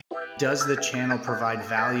Does the channel provide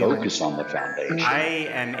value? Focus on the foundation. I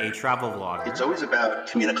am a travel vlogger. It's always about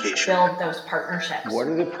communication. Build those partnerships. What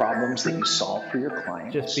are the problems that you solve for your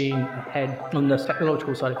clients? Just being ahead on the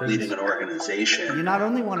technological side of things. Leading an organization. You not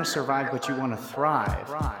only want to survive, but you want to thrive.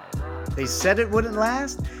 They said it wouldn't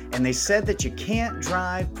last, and they said that you can't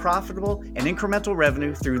drive profitable and incremental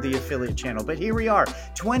revenue through the affiliate channel. But here we are,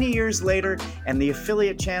 20 years later, and the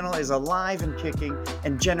affiliate channel is alive and kicking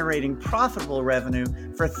and generating profitable revenue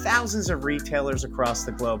for thousands of retailers across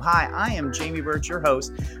the globe. Hi, I am Jamie Birch, your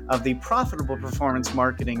host of the Profitable Performance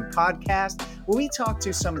Marketing Podcast, where we talk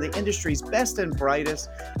to some of the industry's best and brightest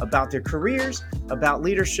about their careers, about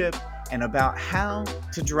leadership, and about how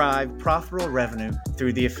to drive profitable revenue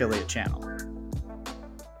through the affiliate channel.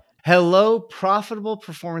 Hello, Profitable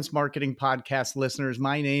Performance Marketing Podcast listeners.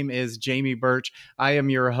 My name is Jamie Birch. I am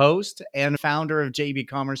your host and founder of JB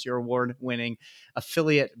Commerce, your award-winning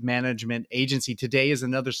affiliate management agency. Today is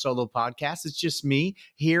another solo podcast. It's just me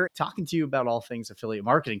here talking to you about all things affiliate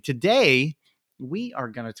marketing. Today, we are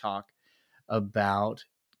going to talk about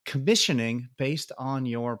commissioning based on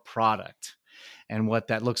your product and what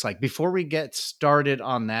that looks like. Before we get started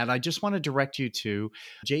on that, I just want to direct you to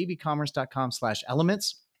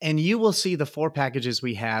jbcommerce.com/elements. And you will see the 4 packages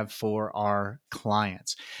we have for our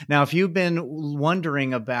clients. Now, if you've been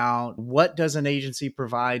wondering about what does an agency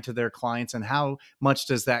provide to their clients and how much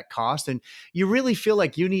does that cost, and you really feel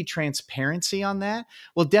like you need transparency on that,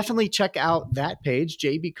 well, definitely check out that page,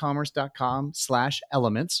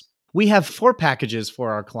 jbcommerce.com/elements. We have 4 packages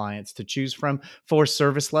for our clients to choose from, 4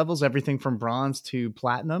 service levels, everything from bronze to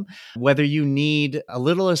platinum. Whether you need a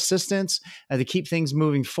little assistance to keep things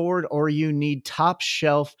moving forward, or you need top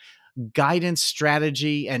shelf guidance,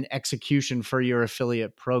 strategy, and execution for your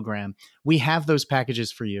affiliate program, we have those packages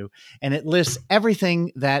for you. And it lists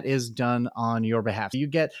everything that is done on your behalf. You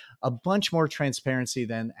get a bunch more transparency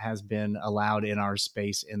than has been allowed in our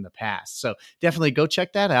space in the past. So definitely go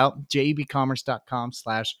check that out,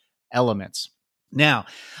 jbcommerce.com/elements. Now,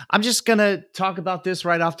 I'm just going to talk about this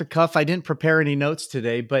right off the cuff. I didn't prepare any notes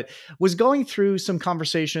today, but was going through some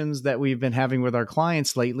conversations that we've been having with our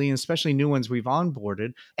clients lately, and especially new ones we've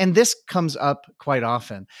onboarded. And this comes up quite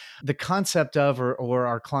often. The concept of, or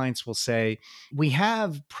our clients will say, we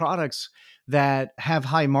have products that have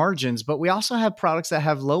high margins, but we also have products that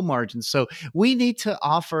have low margins. So we need to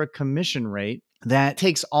offer a commission rate that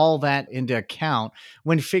takes all that into account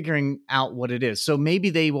when figuring out what it is. So maybe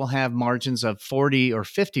they will have margins of 40 or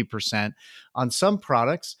 50% on some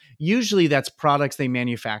products. Usually that's products they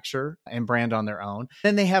manufacture and brand on their own.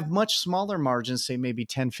 Then they have much smaller margins, say maybe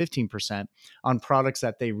 10, 15% on products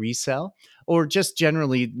that they resell, or just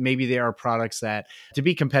generally, maybe they are products that to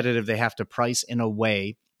be competitive, they have to price in a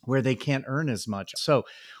way where they can't earn as much. So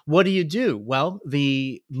what do? Well,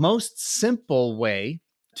 the most simple way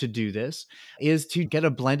to do this is to get a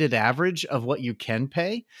blended average of what you can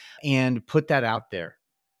pay and put that out there.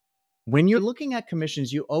 When you're looking at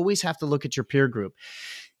commissions, you always have to look at your peer group.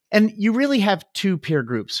 And you really have 2 peer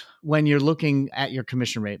groups when you're looking at your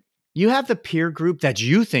commission rate. You have the peer group that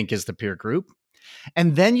you think is the peer group.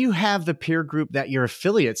 And then you have the peer group that your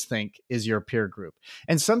affiliates think is your peer group.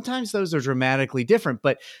 And sometimes those are dramatically different,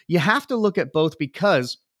 but you have to look at both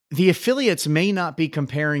because the affiliates may not be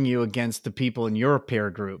comparing you against the people in your peer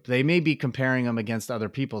group. They may be comparing them against other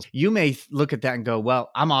people. You may look at that and go,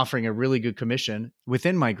 well, I'm offering a really good commission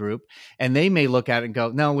within my group. And they may look at it and go,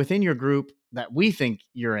 no, within your group that we think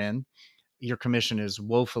you're in, your commission is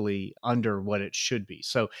woefully under what it should be.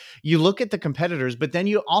 So you look at the competitors, but then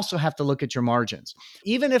you also have to look at your margins.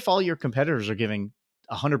 Even if all your competitors are giving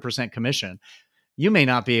 100% commission, you may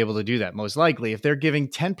not be able to do that. Most likely, if they're giving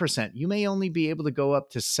 10%, you may only be able to go up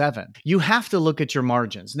to 7%. You have to look at your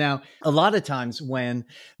margins. Now, a lot of times when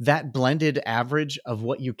that blended average of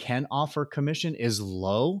what you can offer commission is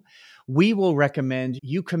low, we will recommend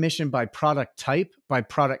you commission by product type, by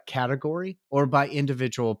product category, or by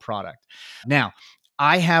individual product. Now,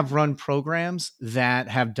 I have run programs that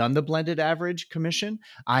have done the blended average commission.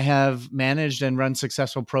 I have managed and run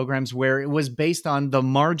successful programs where it was based on the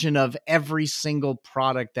margin of every single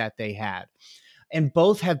product that they had. And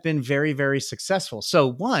both have been very, very successful.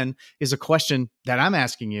 So one is a question that I'm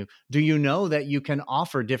asking you. Do you know that you can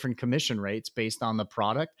offer different commission rates based on the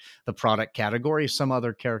product category, or some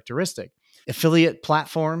other characteristic? Affiliate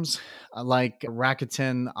platforms like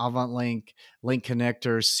Rakuten, AvantLink, Link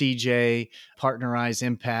Connector, CJ, Partnerize,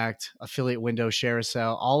 Impact, Affiliate Window,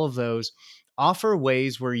 ShareASale, all of those offer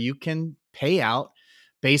ways where you can pay out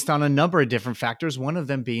based on a number of different factors, one of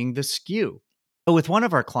them being the SKU. With one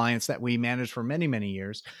of our clients that we managed for many, many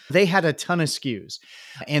years, they had a ton of SKUs.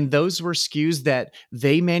 And those were SKUs that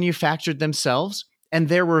they manufactured themselves And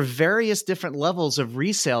there were various different levels of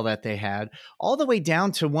resale that they had, all the way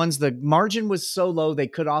down to ones the margin was so low they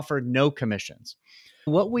could offer no commissions.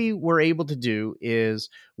 What we were able to do is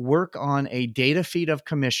work on a data feed of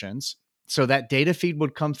commissions. So that data feed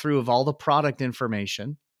would come through of all the product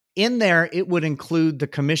information. In there, it would include the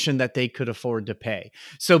commission that they could afford to pay.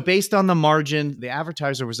 So based on the margin, the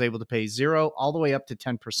advertiser was able to pay 0 all the way up to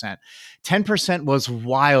 10%. 10% was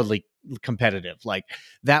wildly competitive. Like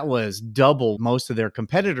that was double most of their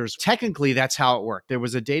competitors. Technically, that's how it worked. There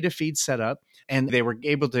was a data feed set up and they were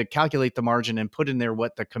able to calculate the margin and put in there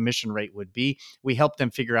what the commission rate would be. We helped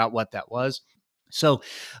them figure out what that was. So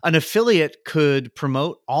an affiliate could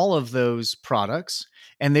promote all of those products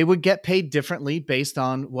and they would get paid differently based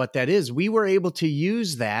on what that is. We were able to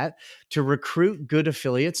use that to recruit good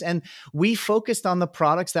affiliates, and we focused on the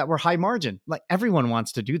products that were high margin. Like everyone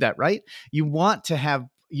wants to do that, right? You want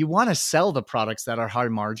to sell the products that are high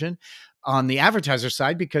margin on the advertiser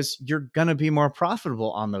side because you're going to be more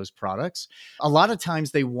profitable on those products. A lot of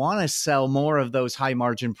times they want to sell more of those high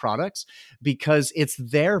margin products because it's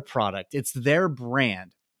their product, it's their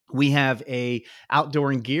brand. We have a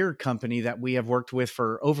outdoor and gear company that we have worked with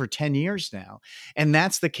for over 10 years now. And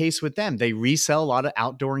that's the case with them. They resell a lot of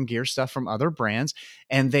outdoor and gear stuff from other brands,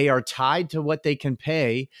 and they are tied to what they can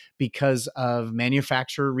pay because of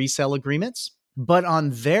manufacturer resale agreements. But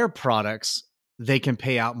on their products, they can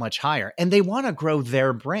pay out much higher, and they want to grow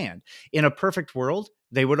their brand. In a perfect world,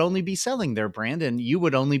 they would only be selling their brand and you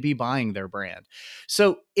would only be buying their brand.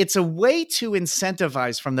 So it's a way to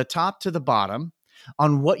incentivize from the top to the bottom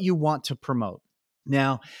on what you want to promote.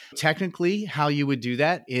 Now, technically, how you would do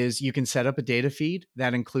that is you can set up a data feed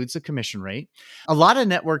that includes a commission rate. A lot of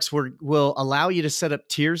networks will allow you to set up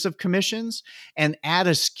tiers of commissions and add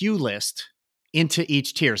a SKU list into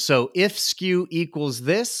each tier. So if SKU equals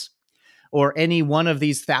this, or any one of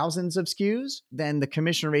these thousands of SKUs, then the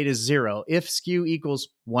commission rate is 0. If SKU equals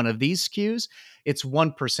one of these SKUs, it's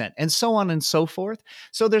 1%, and so on and so forth.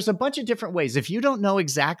 So there's a bunch of different ways. If you don't know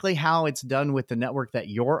exactly how it's done with the network that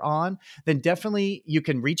you're on, then definitely you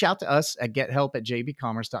can reach out to us at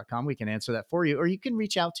gethelp@jbcommerce.com. We can answer that for you, or you can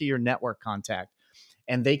reach out to your network contact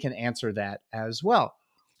and they can answer that as well.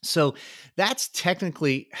 So that's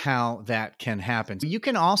technically how that can happen. You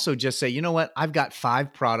can also just say, you know what, I've got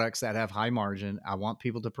 5 products that have high margin I want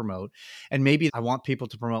people to promote, and maybe I want people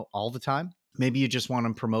to promote all the time. Maybe you just want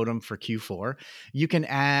to promote them for Q4. You can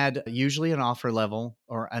add usually an offer level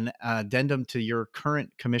or an addendum to your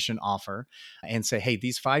current commission offer and say, hey,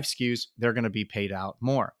 these 5 SKUs, they're going to be paid out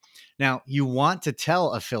more. Now, you want to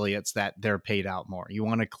tell affiliates that they're paid out more. You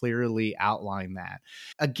want to clearly outline that.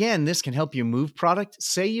 Again, this can help you move product.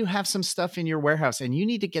 Say you have some stuff in your warehouse and you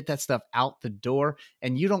need to get that stuff out the door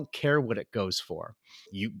and you don't care what it goes for.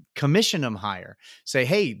 You commission them higher. Say,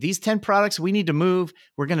 hey, these 10 products we need to move.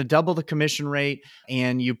 We're going to double the commission rate.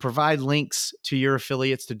 And you provide links to your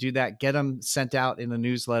affiliates to do that. Get them sent out in a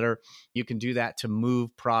newsletter. You can do that to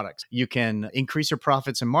move products. You can increase your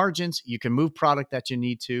profits and margins. You can move product that you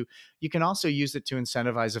need to. You can also use it to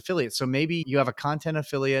incentivize affiliates. So maybe you have a content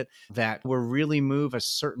affiliate that will really move a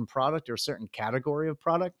certain product or a certain category of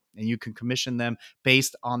product, and you can commission them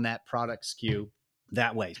based on that product SKU.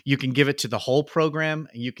 That way, you can give it to the whole program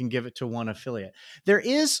and you can give it to one affiliate. There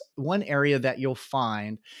is one area that you'll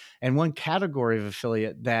find and one category of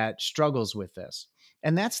affiliate that struggles with this,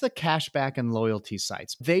 and that's the cashback and loyalty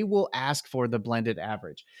sites. They will ask for the blended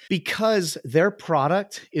average because their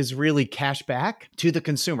product is really cashback to the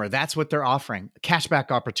consumer. That's what they're offering, cashback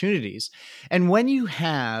opportunities. And when you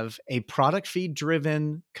have a product feed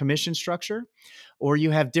driven commission structure, or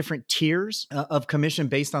you have different tiers of commission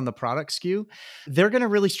based on the product SKU, they're going to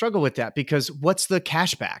really struggle with that because what's the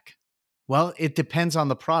cashback? Well, it depends on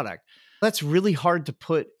the product. That's really hard to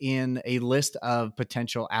put in a list of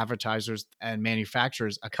potential advertisers and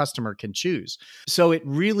manufacturers a customer can choose. So it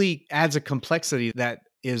really adds a complexity that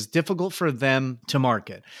is difficult for them to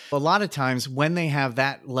market. A lot of times when they have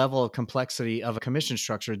that level of complexity of a commission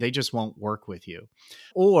structure, they just won't work with you.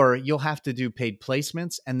 Or you'll have to do paid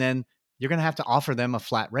placements and then you're going to have to offer them a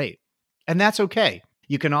flat rate. And that's okay.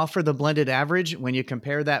 You can offer the blended average when you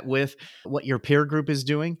compare that with what your peer group is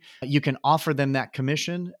doing. You can offer them that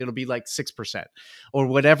commission. It'll be like 6% or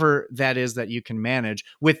whatever that is that you can manage.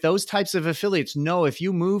 With those types of affiliates, no, if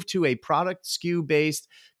you move to a product SKU based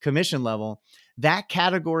commission level, that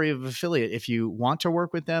category of affiliate, if you want to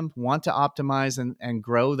work with them, want to optimize and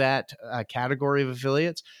grow that category of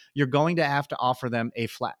affiliates, you're going to have to offer them a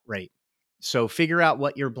flat rate. So figure out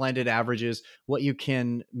what your blended average is, what you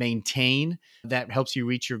can maintain that helps you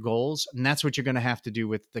reach your goals. And that's what you're going to have to do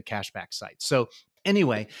with the cashback site. So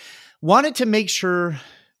anyway, wanted to make sure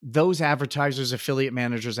those advertisers, affiliate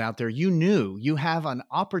managers out there, you knew you have an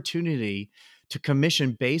opportunity to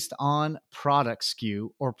commission based on product SKU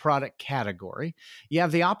or product category. You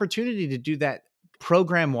have the opportunity to do that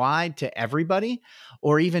program wide to everybody,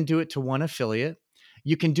 or even do it to one affiliate.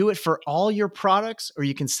 You can do it for all your products, or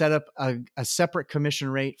you can set up a separate commission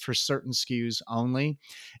rate for certain SKUs only.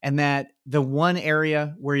 And that the one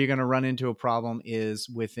area where you're going to run into a problem is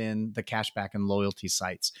within the cashback and loyalty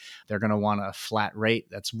sites. They're going to want a flat rate.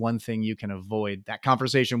 That's one thing you can avoid. That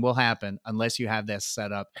conversation will happen unless you have this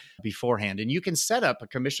set up beforehand. And you can set up a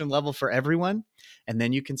commission level for everyone, and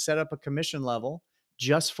then you can set up a commission level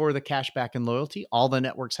just for the cashback and loyalty. All the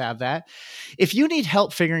networks have that. If you need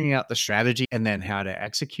help figuring out the strategy and then how to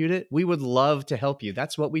execute it, we would love to help you.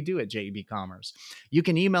 That's what we do at JEB Commerce. You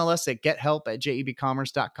can email us at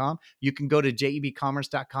gethelp@jebcommerce.com. You can go to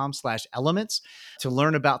jebcommerce.com/elements to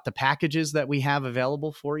learn about the packages that we have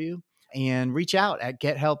available for you, and reach out at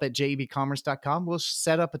gethelp@jebcommerce.com. We'll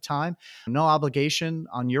set up a time, no obligation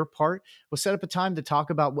on your part. We'll set up a time to talk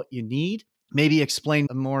about what you need, maybe explain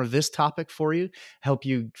more of this topic for you, help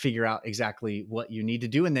you figure out exactly what you need to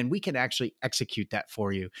do. And then we can actually execute that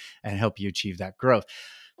for you and help you achieve that growth.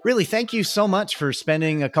 Really, thank you so much for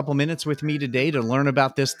spending a couple minutes with me today to learn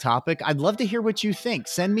about this topic. I'd love to hear what you think.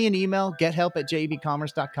 Send me an email,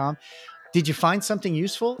 gethelp@jebcommerce.com. Did you find something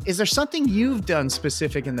useful? Is there something you've done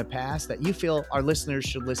specific in the past that you feel our listeners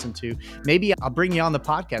should listen to? Maybe I'll bring you on the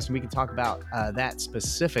podcast and we can talk about that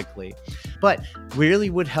specifically. But really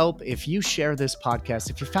would help if you share this podcast.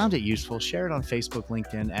 If you found it useful, share it on Facebook,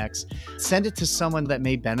 LinkedIn, X. Send it to someone that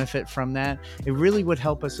may benefit from that. It really would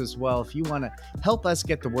help us as well. If you want to help us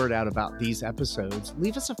get the word out about these episodes,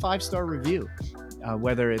 leave us a 5-star review.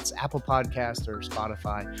 Whether it's Apple Podcast or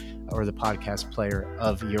Spotify or the podcast player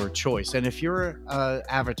of your choice. And if you're an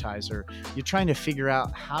advertiser, you're trying to figure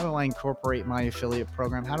out, how do I incorporate my affiliate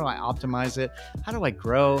program? How do I optimize it? How do I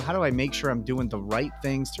grow? How do I make sure I'm doing the right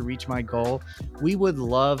things to reach my goal? We would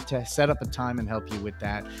love to set up a time and help you with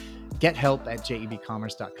that.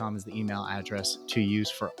 Gethelp@jebcommerce.com is the email address to use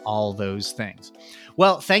for all those things.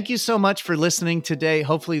 Well, thank you so much for listening today.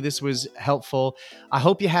 Hopefully this was helpful. I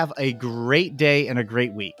hope you have a great day and a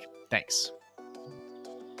great week. Thanks.